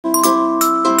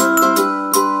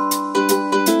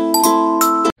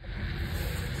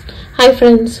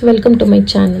friends, welcome to my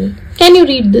channel. Can you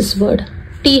read this word?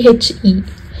 THE.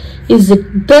 Is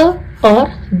it the or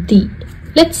the?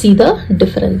 Let's see the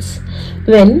difference.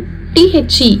 When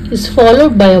THE is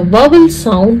followed by a vowel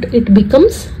sound, it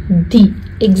becomes the.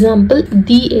 Example,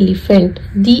 the elephant,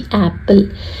 the apple.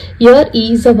 Here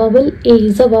E is a vowel, A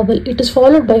is a vowel. It is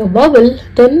followed by a vowel,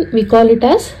 then we call it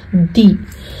as the.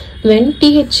 When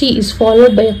THE is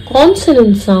followed by a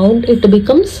consonant sound, it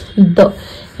becomes the.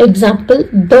 Example,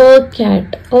 the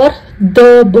cat or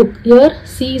the book. Here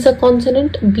C is a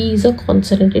consonant, B is a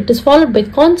consonant. It is followed by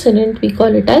consonant, we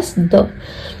call it as the.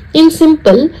 In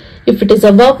simple, if it is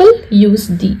a vowel, use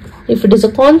the. If it is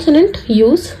a consonant,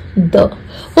 use the.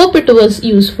 Hope it was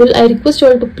useful. I request you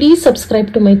all to please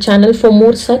subscribe to my channel for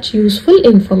more such useful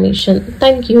information.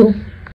 Thank you.